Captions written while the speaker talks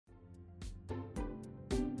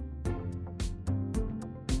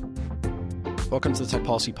Welcome to the Tech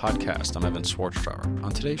Policy Podcast. I'm Evan Schwartztrauer.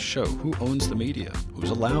 On today's show, who owns the media? Who's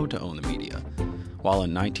allowed to own the media? While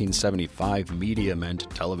in 1975, media meant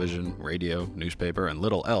television, radio, newspaper, and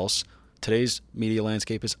little else, today's media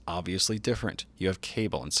landscape is obviously different. You have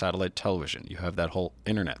cable and satellite television. You have that whole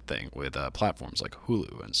internet thing with platforms like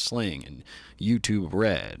Hulu and Sling and YouTube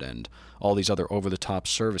Red and all these other over-the-top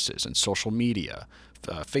services and social media.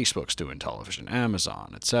 Facebook's doing television,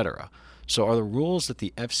 Amazon, etc. So are the rules that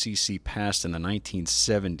the FCC passed in the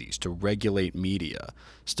 1970s to regulate media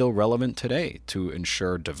still relevant today to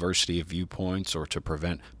ensure diversity of viewpoints or to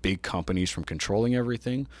prevent big companies from controlling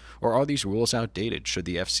everything? Or are these rules outdated? Should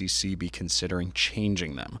the FCC be considering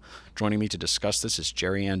changing them? Joining me to discuss this is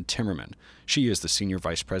Jerry-Ann Timmerman. She is the Senior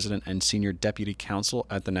Vice President and Senior Deputy Counsel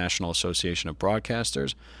at the National Association of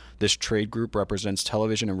Broadcasters. This trade group represents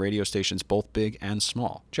television and radio stations both big and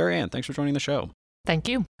small. Jerry-Ann, thanks for joining the show. Thank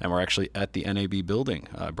you. And we're actually at the NAB building.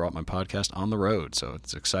 I brought my podcast on the road, so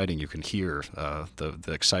it's exciting. You can hear the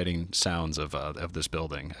exciting sounds of this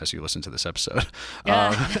building as you listen to this episode.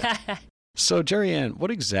 So, Jerry-Ann,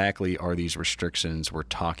 what exactly are these restrictions we're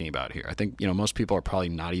talking about here? I think most people are probably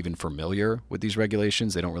not even familiar with these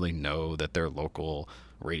regulations. They don't really know that their local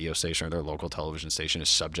radio station or their local television station is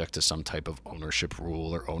subject to some type of ownership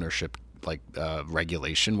rule or ownership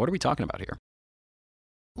regulation. What are we talking about here?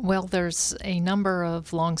 Well, there's a number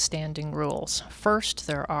of long-standing rules. First,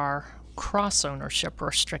 there are cross-ownership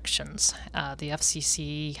restrictions. The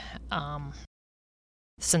FCC,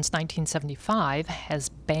 since 1975, has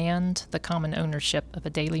banned the common ownership of a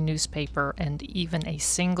daily newspaper and even a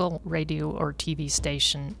single radio or TV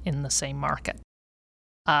station in the same market.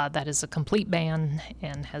 That is a complete ban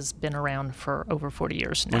and has been around for over 40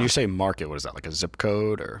 years now. When you say market, what is that, like a zip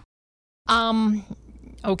code or?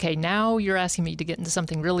 Okay, now you're asking me to get into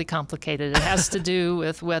something really complicated. It has to do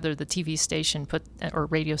with whether the TV station or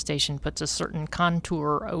radio station puts a certain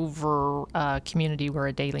contour over a community where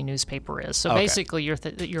a daily newspaper is. So basically,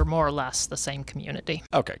 you're more or less the same community.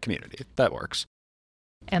 Okay, community. That works.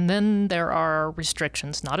 And then there are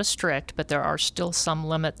restrictions, not as strict, but there are still some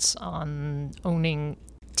limits on owning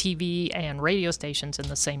TV and radio stations in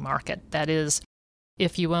the same market. That is,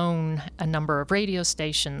 if you own a number of radio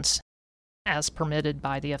stations, as permitted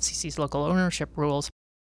by the FCC's local ownership rules,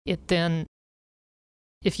 if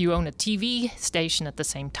you own a TV station at the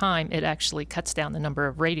same time, it actually cuts down the number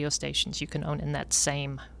of radio stations you can own in that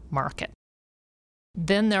same market.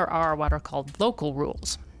 Then there are what are called local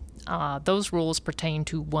rules. Those rules pertain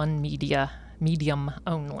to one medium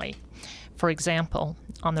only. For example,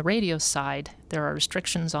 on the radio side, there are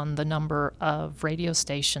restrictions on the number of radio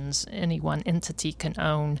stations any one entity can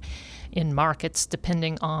own in markets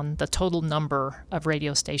depending on the total number of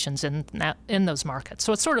radio stations in those markets.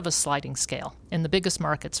 So it's sort of a sliding scale. In the biggest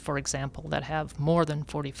markets, for example, that have more than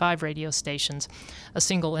 45 radio stations, a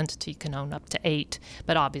single entity can own up to 8,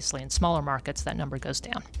 but obviously in smaller markets that number goes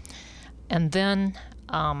down. And then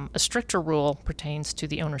a stricter rule pertains to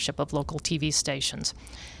the ownership of local TV stations.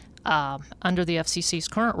 Under the FCC's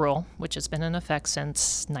current rule, which has been in effect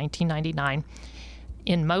since 1999,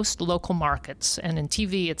 in most local markets, and in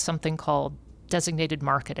TV it's something called designated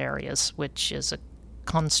market areas, which is a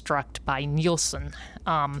construct by Nielsen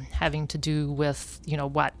having to do with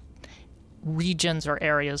what regions or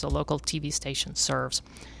areas a local TV station serves.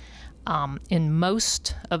 In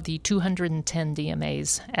most of the 210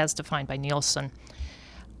 DMAs, as defined by Nielsen,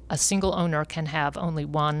 a single owner can have only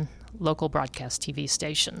one local broadcast TV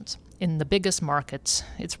stations. In the biggest markets,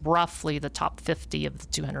 it's roughly the top 50 of the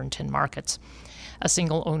 210 markets. A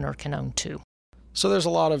single owner can own 2. So there's a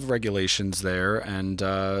lot of regulations there, and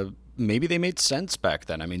maybe they made sense back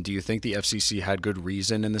then. I mean, do you think the FCC had good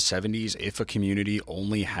reason in the 70s if a community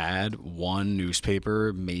only had one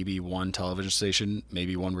newspaper, maybe one television station,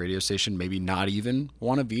 maybe one radio station, maybe not even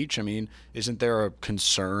one of each? I mean, isn't there a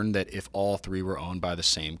concern that if all three were owned by the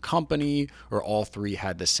same company or all three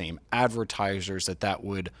had the same advertisers, that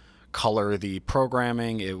would color the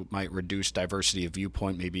programming? It might reduce diversity of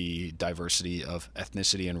viewpoint, maybe diversity of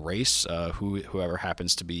ethnicity and race, whoever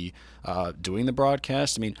happens to be doing the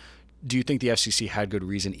broadcast. I mean, do you think the FCC had good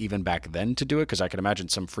reason even back then to do it? Because I can imagine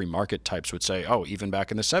some free market types would say, even back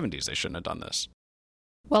in the 70s, they shouldn't have done this.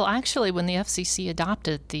 Well, actually, when the FCC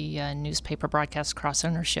adopted the newspaper broadcast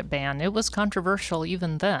cross-ownership ban, it was controversial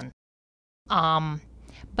even then.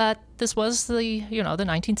 But this was the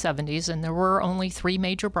 1970s, and there were only 3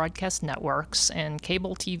 major broadcast networks, and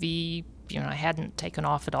cable TV, hadn't taken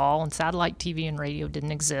off at all, and satellite TV and radio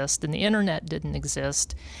didn't exist, and the internet didn't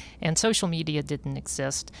exist, and social media didn't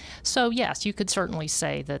exist. So yes, you could certainly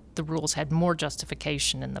say that the rules had more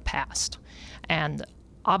justification in the past. And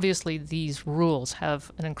obviously these rules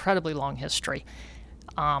have an incredibly long history.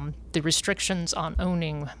 The restrictions on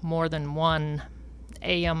owning more than one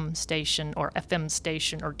AM station or FM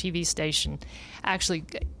station or TV station actually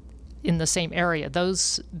in the same area,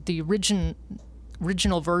 the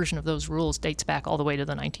original version of those rules dates back all the way to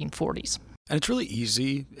the 1940s. And it's really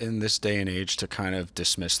easy in this day and age to kind of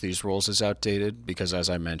dismiss these rules as outdated because, as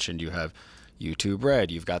I mentioned, you have YouTube Red,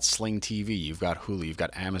 you've got Sling TV, you've got Hulu, you've got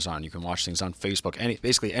Amazon, you can watch things on Facebook.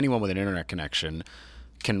 Basically anyone with an internet connection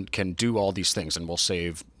can do all these things, and we'll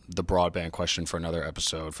save the broadband question for another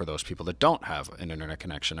episode for those people that don't have an internet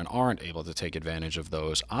connection and aren't able to take advantage of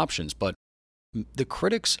those options. But the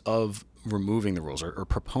critics of removing the rules or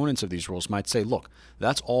proponents of these rules might say, look,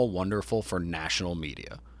 that's all wonderful for national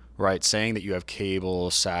media, right? Saying that you have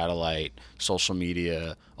cable, satellite, social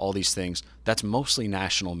media, all these things, that's mostly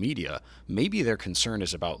national media. Maybe their concern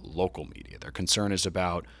is about local media. Their concern is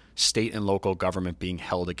about state and local government being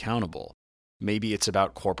held accountable. Maybe it's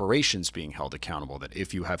about corporations being held accountable, that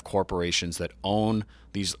if you have corporations that own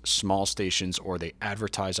these small stations or they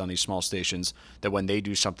advertise on these small stations, that when they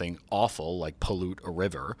do something awful, like pollute a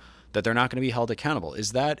river, that they're not going to be held accountable.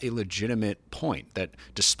 Is that a legitimate point, that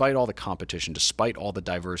despite all the competition, despite all the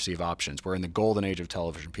diversity of options, we're in the golden age of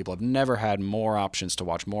television, people have never had more options to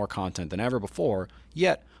watch more content than ever before,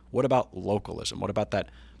 yet what about localism? What about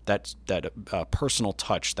that personal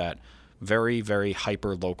touch, that very, very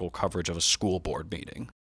hyper-local coverage of a school board meeting?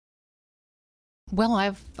 Well,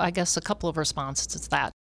 I guess a couple of responses to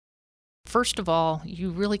that. First of all,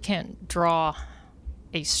 you really can't draw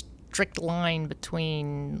a strict line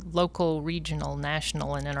between local, regional,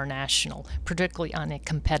 national, and international, particularly on a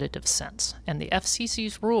competitive sense. And the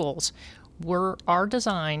FCC's rules are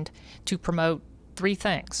designed to promote three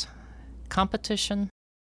things: competition,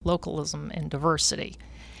 localism, and diversity.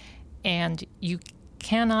 And you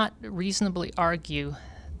cannot reasonably argue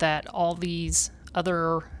that all these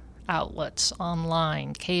other outlets,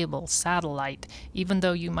 online, cable, satellite, even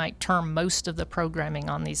though you might term most of the programming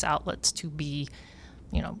on these outlets to be,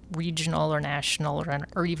 regional or national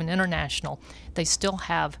or even international, they still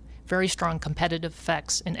have very strong competitive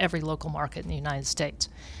effects in every local market in the United States.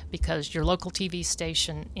 Because your local TV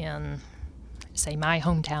station in, say, my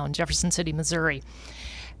hometown, Jefferson City, Missouri,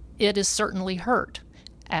 it is certainly hurt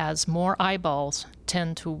as more eyeballs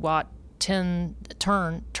tend to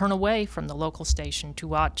turn away from the local station to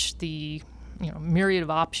watch the myriad of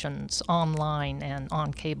options online and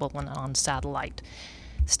on cable and on satellite.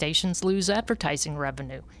 Stations lose advertising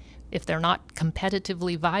revenue. If they're not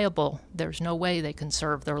competitively viable, there's no way they can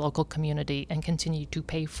serve their local community and continue to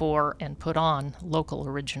pay for and put on local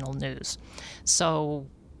original news. So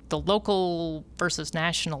the local versus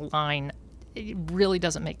national line, it really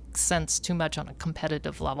doesn't make sense too much on a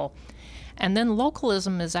competitive level. And then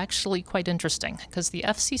localism is actually quite interesting because the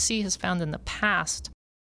FCC has found in the past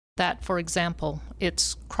that, for example,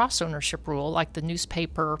 its cross-ownership rule, like the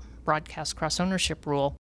newspaper broadcast cross-ownership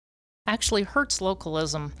rule, actually hurts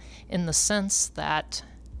localism in the sense that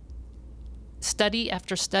study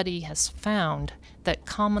after study has found that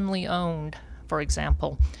commonly owned, for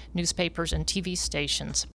example, newspapers and TV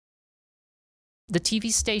stations, the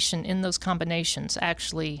TV station in those combinations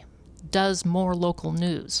actually does more local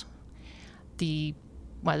news.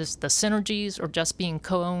 Whether it's the synergies or just being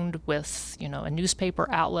co-owned with, a newspaper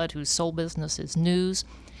outlet whose sole business is news,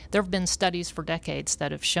 there have been studies for decades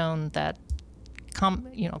that have shown that,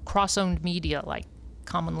 cross-owned media like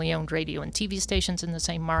commonly owned radio and TV stations in the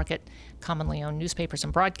same market, commonly owned newspapers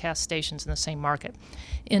and broadcast stations in the same market,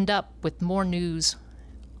 end up with more news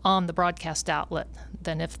on the broadcast outlet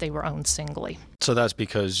than if they were owned singly. So that's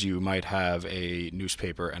because you might have a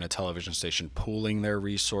newspaper and a television station pooling their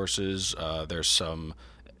resources. There's some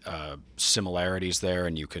similarities there,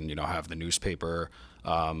 and you can, have the newspaper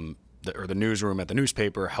or the newsroom at the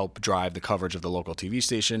newspaper help drive the coverage of the local TV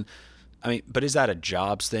station. But is that a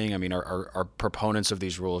jobs thing? Are proponents of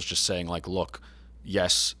these rules just saying, like, look,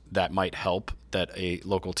 yes, that might help, that a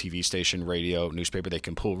local TV station, radio, newspaper, they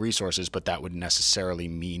can pool resources, but that would necessarily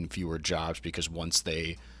mean fewer jobs because once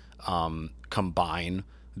they combine,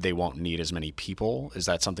 they won't need as many people? Is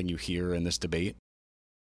that something you hear in this debate?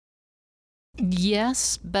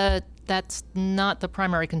 Yes, but that's not the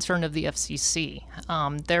primary concern of the FCC.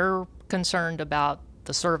 They're concerned about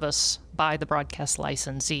the service by the broadcast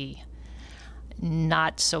licensee,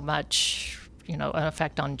 not so much an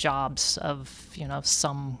effect on jobs of,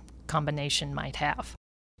 some combination might have.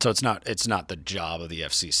 So it's not the job of the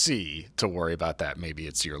FCC to worry about that. Maybe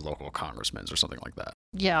it's your local congressman's or something like that.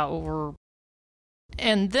 Yeah,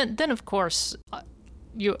 and then of course,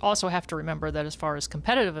 you also have to remember that as far as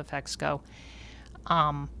competitive effects go,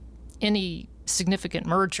 any significant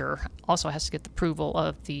merger also has to get the approval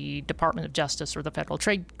of the Department of Justice or the Federal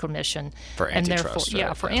Trade Commission. For antitrust, and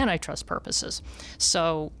therefore, for antitrust purposes.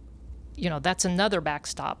 So, that's another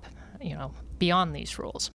backstop, beyond these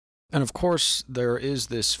rules. And of course, there is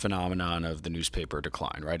this phenomenon of the newspaper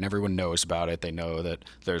decline, right? And everyone knows about it. They know that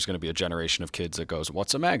there's going to be a generation of kids that goes,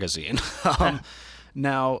 "What's a magazine?"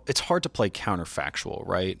 Now, it's hard to play counterfactual,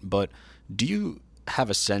 right? But do you have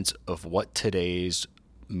a sense of what today's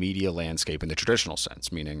media landscape in the traditional sense,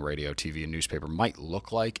 meaning radio, TV, and newspaper, might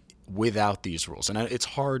look like without these rules? And it's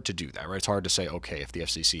hard to do that, right? It's hard to say, okay, if the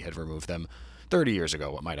FCC had removed them 30 years ago,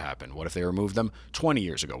 what might have happened? What if they removed them 20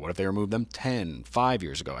 years ago? What if they removed them 5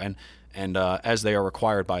 years ago? And as they are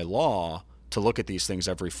required by law to look at these things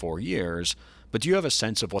every 4 years, but do you have a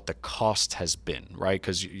sense of what the cost has been, right?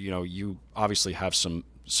 Because, you obviously have some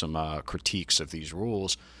critiques of these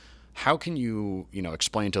rules. How can you,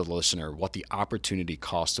 explain to the listener what the opportunity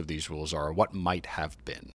cost of these rules are, or what might have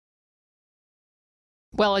been?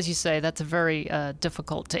 Well, as you say, that's very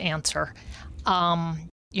difficult to answer. I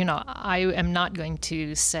am not going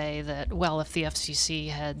to say that, well, if the FCC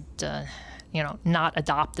had, not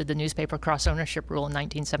adopted the newspaper cross-ownership rule in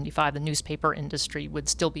 1975, the newspaper industry would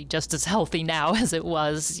still be just as healthy now as it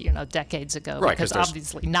was, decades ago. Right, because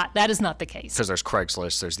obviously that is not the case. Because there's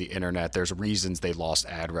Craigslist, there's the internet, there's reasons they lost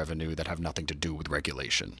ad revenue that have nothing to do with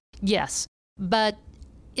regulation. Yes, but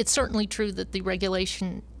it's certainly true that the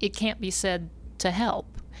regulation, it can't be said to help.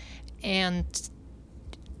 And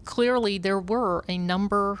clearly there were a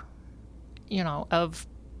number,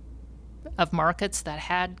 of markets that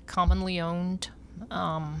had commonly owned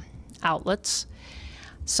outlets.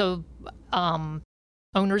 So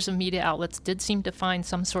owners of media outlets did seem to find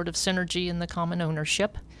some sort of synergy in the common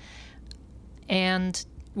ownership. And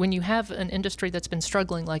when you have an industry that's been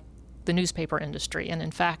struggling like the newspaper industry, and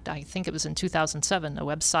in fact, I think it was in 2007, a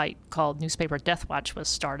website called Newspaper Death Watch was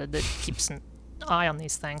started that keeps an eye on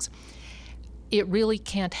these things, it really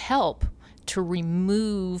can't help to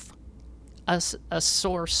remove a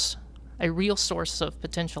real source of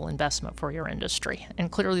potential investment for your industry.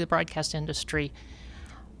 And clearly the broadcast industry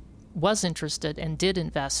was interested and did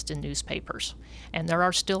invest in newspapers. And there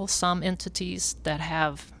are still some entities that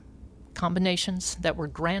have combinations that were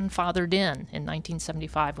grandfathered in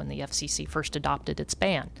 1975 when the FCC first adopted its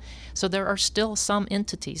ban. So there are still some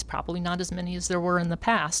entities, probably not as many as there were in the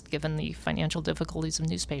past, given the financial difficulties of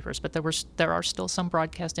newspapers, but there are still some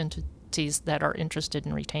broadcast entities that are interested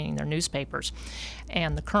in retaining their newspapers.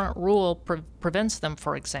 And the current rule prevents them,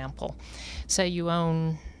 for example, say you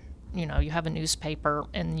own, you have a newspaper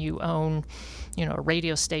and you own, a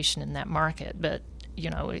radio station in that market, but,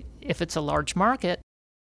 if it's a large market,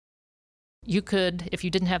 you could, if you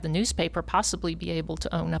didn't have the newspaper, possibly be able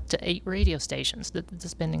to own up to 8 radio stations,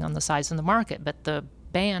 depending on the size of the market. But the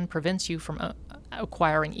ban prevents you from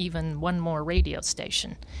acquiring even one more radio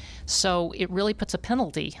station. So it really puts a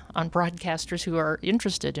penalty on broadcasters who are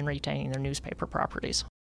interested in retaining their newspaper properties.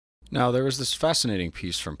 Now, there was this fascinating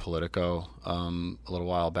piece from Politico a little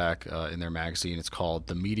while back in their magazine. It's called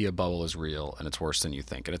 "The Media Bubble is Real, and It's Worse Than You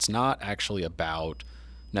Think." And it's not actually about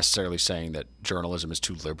necessarily saying that journalism is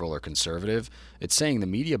too liberal or conservative. It's saying the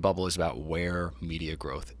media bubble is about where media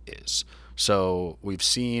growth is. So we've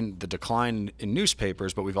seen the decline in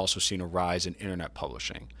newspapers, but we've also seen a rise in internet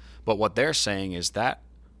publishing. But what they're saying is that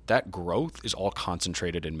that growth is all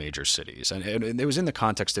concentrated in major cities. And it was in the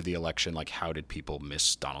context of the election, like how did people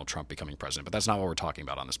miss Donald Trump becoming president? But that's not what we're talking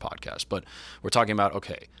about on this podcast. But we're talking about,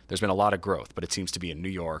 okay, there's been a lot of growth, but it seems to be in New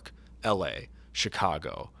York, LA,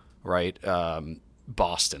 Chicago, right?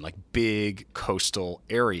 Boston, like big coastal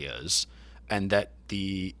areas, and that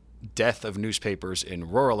the death of newspapers in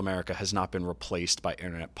rural America has not been replaced by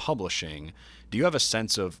internet publishing. Do you have a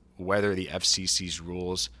sense of whether the FCC's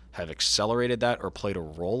rules have accelerated that or played a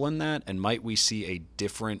role in that? And might we see a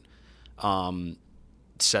different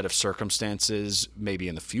set of circumstances maybe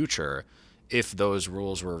in the future if those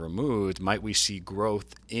rules were removed? Might we see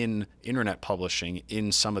growth in internet publishing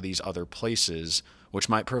in some of these other places, which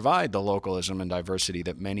might provide the localism and diversity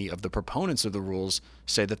that many of the proponents of the rules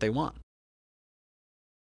say that they want?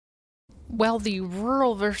 Well, the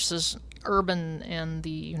rural versus urban and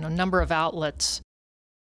the number of outlets,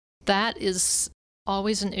 that is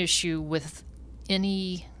always an issue with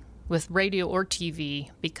radio or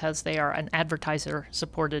TV, because they are an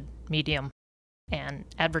advertiser-supported medium, and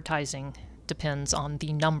advertising depends on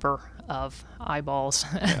the number of eyeballs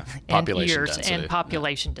and ears and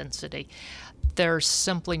population density. There's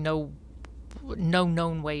simply no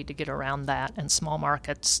known way to get around that, and small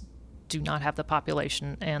markets do not have the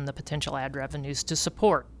population and the potential ad revenues to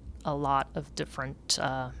support a lot of different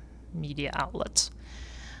media outlets.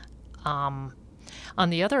 On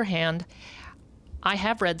the other hand, I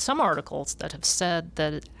have read some articles that have said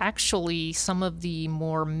that actually some of the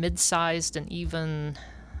more mid-sized and even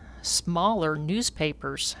smaller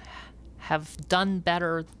newspapers have done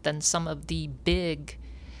better than some of the big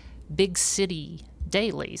city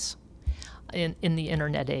dailies in the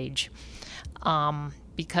internet age,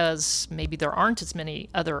 because maybe there aren't as many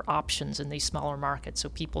other options in these smaller markets, so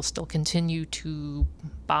people still continue to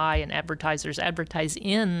buy, and advertisers advertise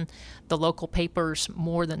in the local papers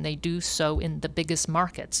more than they do so in the biggest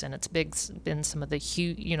markets. And it's big in some of the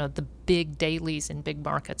huge, the big dailies in big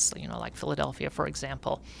markets, like Philadelphia, for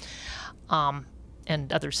example,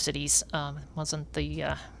 and other cities. Wasn't the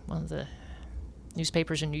one of the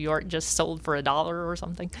newspapers in New York just sold for $1 or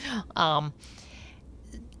something?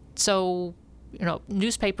 So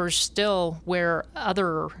newspapers still, where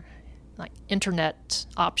other like internet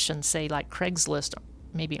options, say like Craigslist,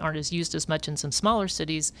 maybe aren't as used as much in some smaller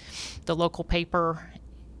cities, the local paper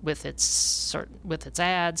with its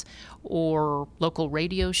ads or local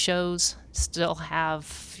radio shows still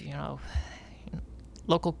have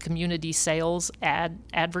local community sales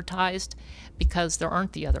advertised, because there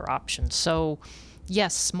aren't the other options. So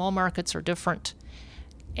yes, small markets are different,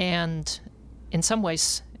 and in some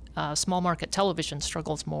ways small market television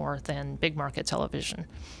struggles more than big market television.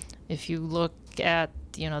 If you look at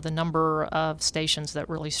the number of stations that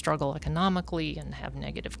really struggle economically and have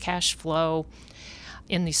negative cash flow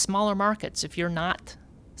in these smaller markets, if you're not,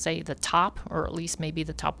 say, the top, or at least maybe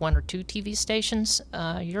the top 1 or 2 TV stations,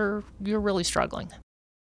 you're really struggling.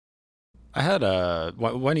 I had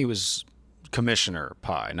when he was Commissioner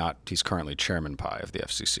Pai, he's currently Chairman Pai of the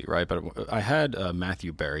FCC, right? But I had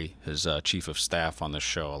Matthew Berry, his chief of staff, on this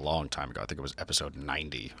show a long time ago. I think it was episode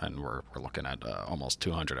 90, and we're looking at almost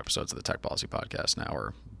 200 episodes of the Tech Policy Podcast now,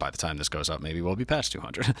 or by the time this goes up, maybe we'll be past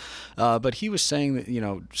 200. But he was saying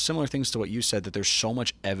that, similar things to what you said, that there's so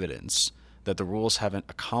much evidence that the rules haven't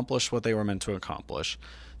accomplished what they were meant to accomplish,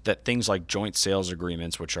 that things like joint sales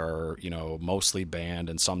agreements, which are, mostly banned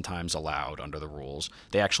and sometimes allowed under the rules,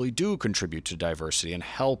 they actually do contribute to diversity and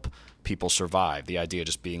help people survive. The idea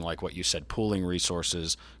just being like what you said, pooling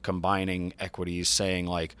resources, combining equities, saying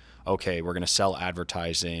like, okay, we're going to sell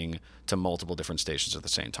advertising to multiple different stations at the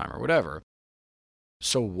same time or whatever.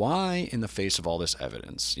 So why, in the face of all this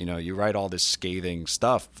evidence, you write all this scathing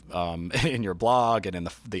stuff in your blog and in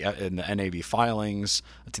the NAB filings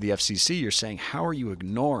to the FCC, you're saying, how are you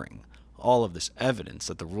ignoring all of this evidence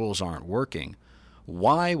that the rules aren't working?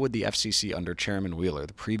 Why would the FCC under Chairman Wheeler,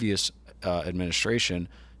 the previous administration,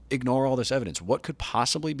 ignore all this evidence? What could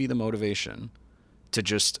possibly be the motivation to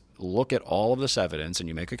just look at all of this evidence, and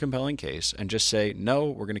you make a compelling case, and just say, no,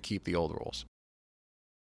 we're going to keep the old rules?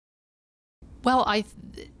 Well,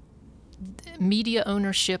 media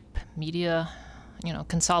ownership, media,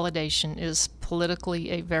 consolidation is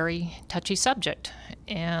politically a very touchy subject,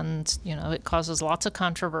 and it causes lots of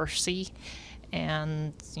controversy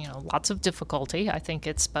and lots of difficulty. I think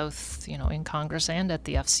it's both in Congress and at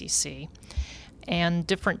the FCC, and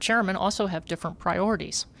different chairmen also have different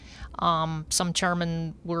priorities. Some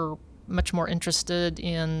chairmen were much more interested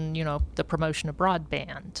in the promotion of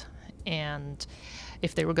broadband, and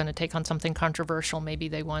if they were going to take on something controversial, maybe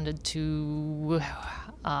they wanted to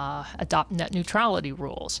adopt net neutrality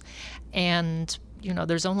rules. And,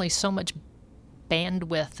 there's only so much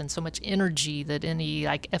bandwidth and so much energy that any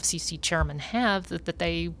FCC chairman have that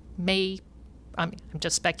they may, I'm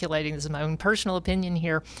just speculating, this is my own personal opinion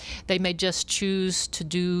here, they may just choose to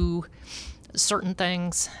do certain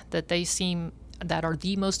things that they seem that are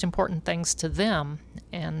the most important things to them.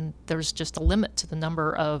 And there's just a limit to the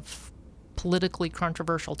number of politically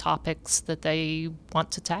controversial topics that they want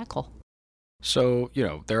to tackle. So,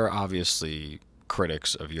 there are obviously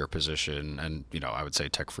critics of your position, and, I would say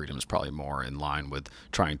Tech Freedom is probably more in line with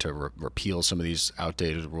trying to repeal some of these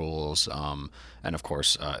outdated rules. And of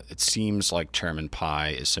course, it seems like Chairman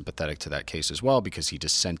Pai is sympathetic to that case as well, because he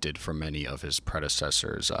dissented from many of his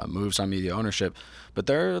predecessors' moves on media ownership. But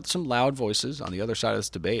there are some loud voices on the other side of this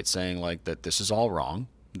debate saying that this is all wrong,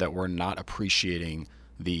 that we're not appreciating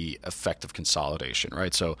the effect of consolidation,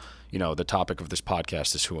 right? So, the topic of this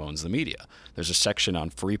podcast is who owns the media. There's a section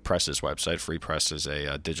on Free Press's website. Free Press is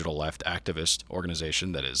a digital left activist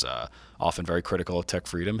organization that is often very critical of Tech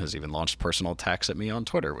Freedom, has even launched personal attacks at me on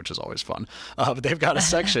Twitter, which is always fun. But they've got a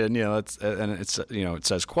section, it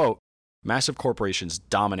says, quote, "Massive corporations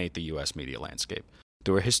dominate the U.S. media landscape.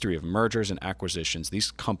 Through a history of mergers and acquisitions, these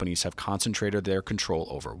companies have concentrated their control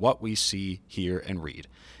over what we see, hear, and read.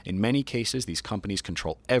 In many cases, these companies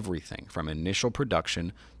control everything from initial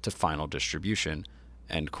production to final distribution,"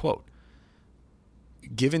 end quote.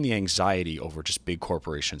 given the anxiety over just big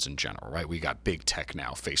corporations in general, right? We got big tech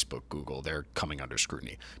now, Facebook, Google, they're coming under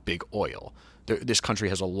scrutiny. Big oil. This country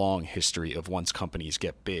has a long history of once companies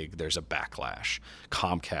get big, there's a backlash.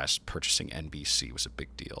 Comcast purchasing NBC was a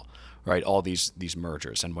big deal, right? All these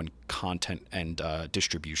mergers. And when content and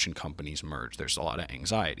distribution companies merge, there's a lot of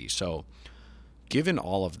anxiety. So given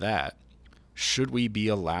all of that, should we be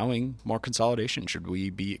allowing more consolidation? Should we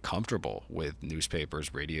be comfortable with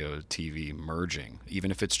newspapers, radio, TV merging,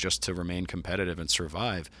 even if it's just to remain competitive and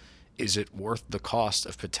survive? Is it worth the cost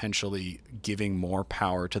of potentially giving more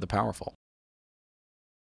power to the powerful?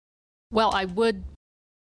 Well, I would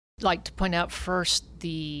like to point out first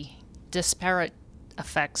the disparate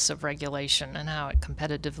effects of regulation and how it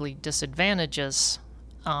competitively disadvantages,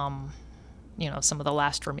 some of the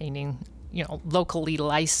last remaining locally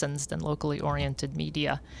licensed and locally oriented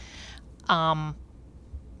media.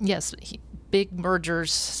 Yes, big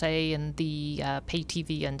mergers, say, in the pay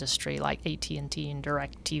TV industry, like AT&T and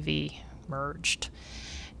DirecTV merged,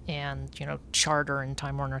 and, Charter and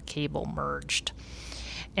Time Warner Cable merged.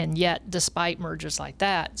 And yet, despite mergers like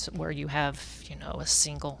that, where you have, a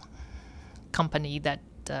single company that,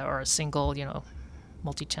 or a single,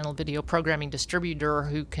 multi-channel video programming distributor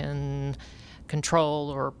who can control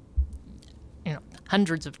or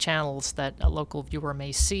hundreds of channels that a local viewer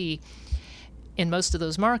may see, in most of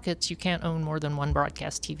those markets, you can't own more than one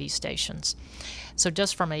broadcast TV stations. So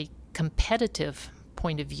just from a competitive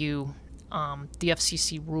point of view, the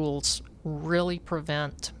FCC rules really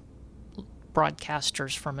prevent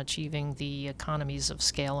broadcasters from achieving the economies of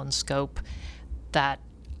scale and scope that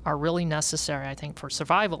are really necessary, I think, for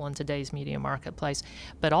survival in today's media marketplace,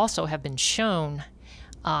 but also have been shown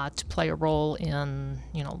to play a role in,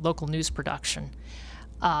 local news production.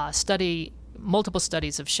 Multiple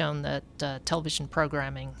studies have shown that television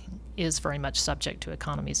programming is very much subject to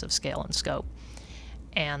economies of scale and scope,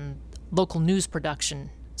 and local news production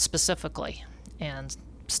specifically. And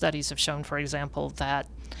studies have shown, for example, that,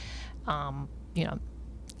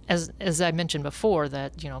 as I mentioned before,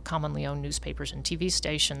 that, commonly owned newspapers and TV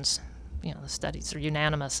stations, the studies are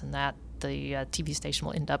unanimous in that the TV station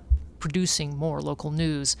will end up producing more local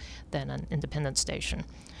news than an independent station.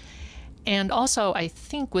 And also, I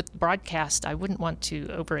think with broadcast, I wouldn't want to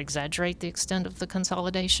over-exaggerate the extent of the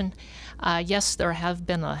consolidation. Yes, there have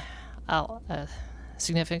been a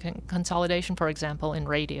significant consolidation, for example, in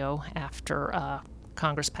radio after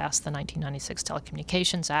Congress passed the 1996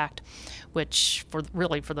 Telecommunications Act, which for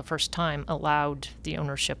the first time allowed the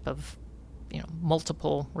ownership of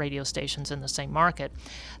multiple radio stations in the same market.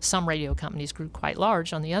 Some radio companies grew quite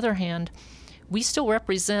large. On the other hand, we still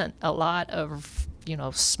represent a lot of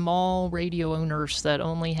small radio owners that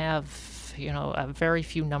only have a very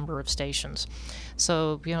few number of stations.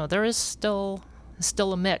 So there is still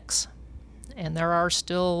a mix, and there are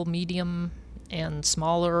still medium and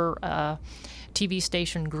smaller TV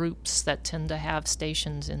station groups that tend to have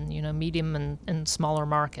stations in medium and smaller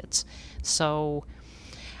markets. So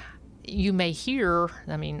you may hear,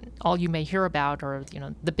 all you may hear about are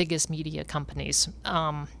the biggest media companies.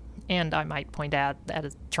 And I might point out that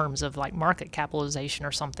in terms of like market capitalization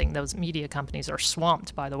or something, those media companies are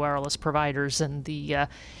swamped by the wireless providers and the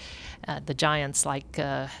giants like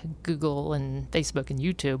Google and Facebook and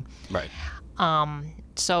YouTube. Right.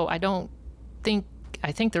 So I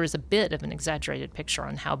think there is a bit of an exaggerated picture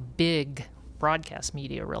on how big broadcast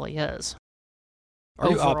media really is. Are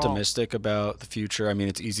you optimistic about the future?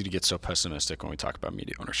 It's easy to get so pessimistic when we talk about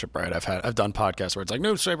media ownership, right? I've done podcasts where it's like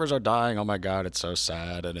newspapers are dying. Oh my God, it's so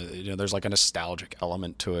sad, and there's like a nostalgic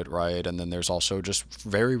element to it, right? And then there's also just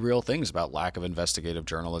very real things about lack of investigative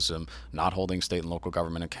journalism, not holding state and local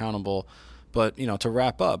government accountable. But to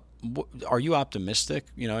wrap up, are you optimistic?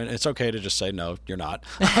 And it's okay to just say no, you're not.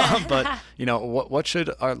 But what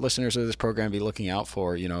should our listeners of this program be looking out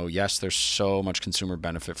for? Yes, there's so much consumer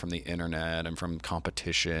benefit from the internet and from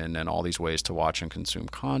competition and all these ways to watch and consume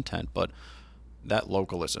content. But that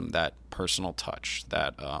localism, that personal touch,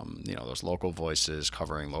 that those local voices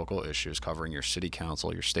covering local issues, covering your city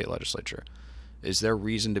council, your state legislature, is there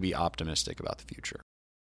reason to be optimistic about the future?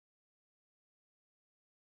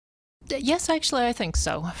 Yes, actually, I think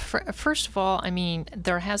so. First of all,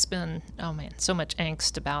 there has been, so much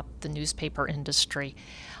angst about the newspaper industry.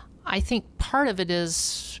 I think part of it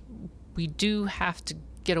is we do have to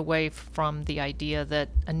get away from the idea that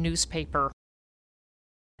a newspaper,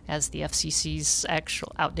 as the FCC's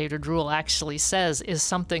actual outdated rule actually says, is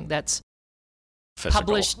something that's physical.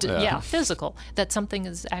 Published, physical. That something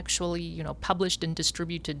is actually, published and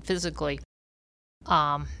distributed physically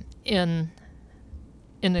in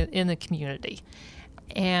the community.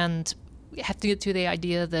 And have to get to the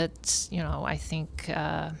idea that, I think,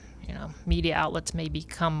 media outlets may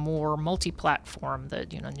become more multi-platform,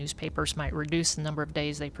 that, newspapers might reduce the number of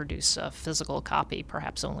days they produce a physical copy,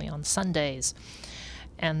 perhaps only on Sundays.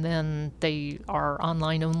 And then they are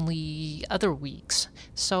online only other weeks.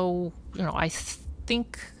 So, I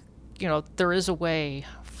think, there is a way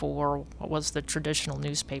for what was the traditional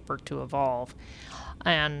newspaper to evolve.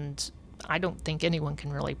 And I don't think anyone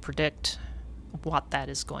can really predict what that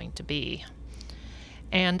is going to be.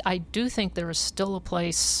 And I do think there is still a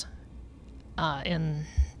place in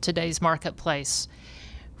today's marketplace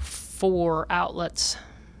for outlets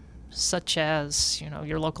such as,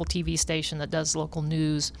 your local TV station that does local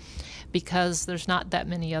news, because there's not that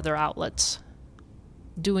many other outlets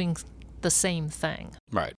doing the same thing.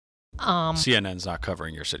 Right. CNN's not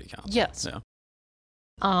covering your city council. Yes. Yeah.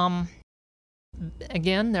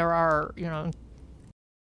 Again, there are,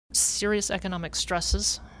 serious economic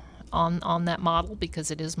stresses on that model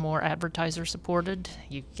because it is more advertiser supported.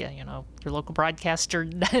 Your local broadcaster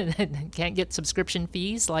can't get subscription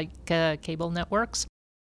fees like cable networks.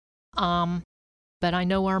 But I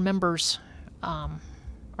know our members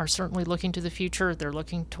are certainly looking to the future. They're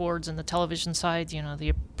looking towards, in the television side, the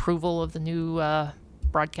approval of the new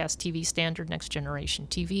broadcast TV standard, Next Generation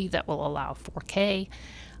TV, that will allow 4K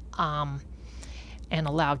and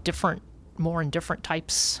allow more and different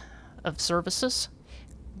types of services.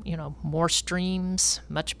 More streams,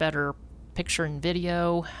 much better picture and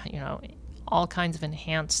video, all kinds of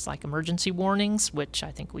enhanced, like emergency warnings, which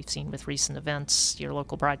I think we've seen with recent events. Your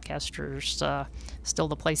local broadcasters still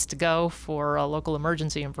the place to go for local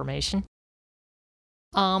emergency information.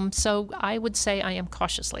 So I would say I am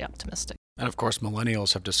cautiously optimistic. And of course,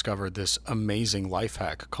 millennials have discovered this amazing life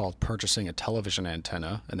hack called purchasing a television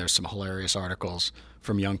antenna. And there's some hilarious articles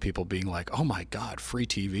from young people being like, oh my God, free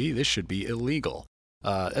TV? This should be illegal.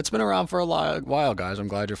 It's been around for a while, guys. I'm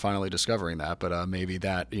glad you're finally discovering that. But maybe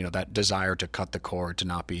that, that desire to cut the cord, to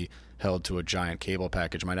not be held to a giant cable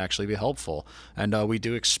package might actually be helpful. And we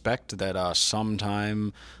do expect that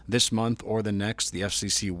sometime this month or the next, the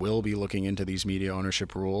FCC will be looking into these media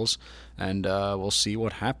ownership rules, and we'll see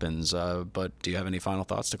what happens. But do you have any final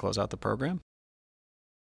thoughts to close out the program?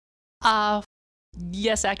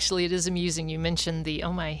 Yes, actually, it is amusing. You mentioned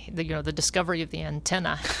the discovery of the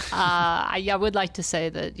antenna. I would like to say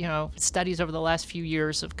that, studies over the last few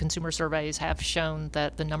years of consumer surveys have shown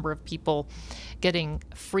that the number of people getting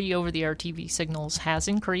free over-the-air TV signals has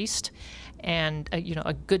increased, and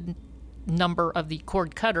a good number of the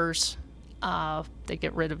cord cutters, they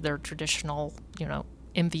get rid of their traditional,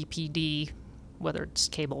 MVPD, whether it's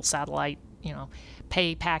cable, satellite,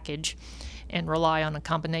 pay package, and rely on a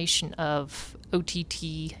combination of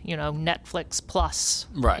OTT, Netflix plus,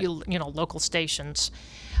 right. Local stations,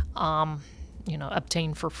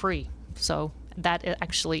 obtained for free. So that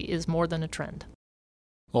actually is more than a trend.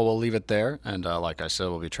 Well, we'll leave it there, and like I said,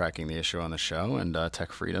 we'll be tracking the issue on the show. And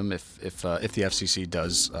Tech Freedom, if the FCC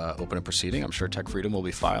does open a proceeding, I'm sure Tech Freedom will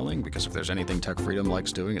be filing, because if there's anything Tech Freedom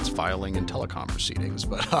likes doing, it's filing in telecom proceedings.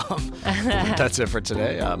 But that's it for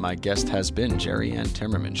today. My guest has been Jerry Ann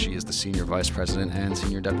Timmerman. She is the Senior Vice President and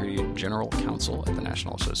Senior Deputy General Counsel at the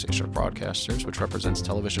National Association of Broadcasters, which represents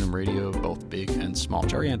television and radio, both big and small.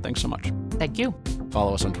 Jerry Ann, thanks so much. Thank you.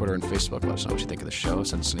 Follow us on Twitter and Facebook. Let us know what you think of the show.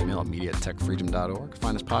 Send us an email at media@techfreedom.org.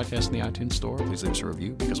 Find this podcast in the iTunes Store. Please leave us a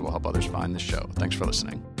review, because it will help others find the show. Thanks for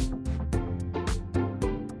listening.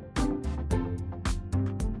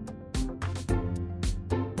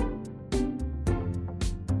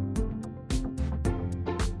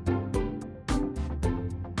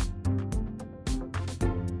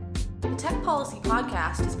 The Tech Policy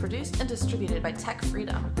Podcast is produced and distributed by Tech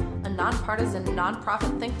Freedom, a nonpartisan,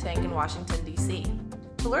 nonprofit think tank in Washington, D.C.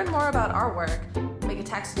 To learn more about our work, make a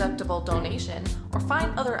tax-deductible donation, or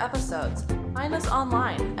find other episodes, find us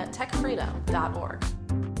online at techfreedom.org.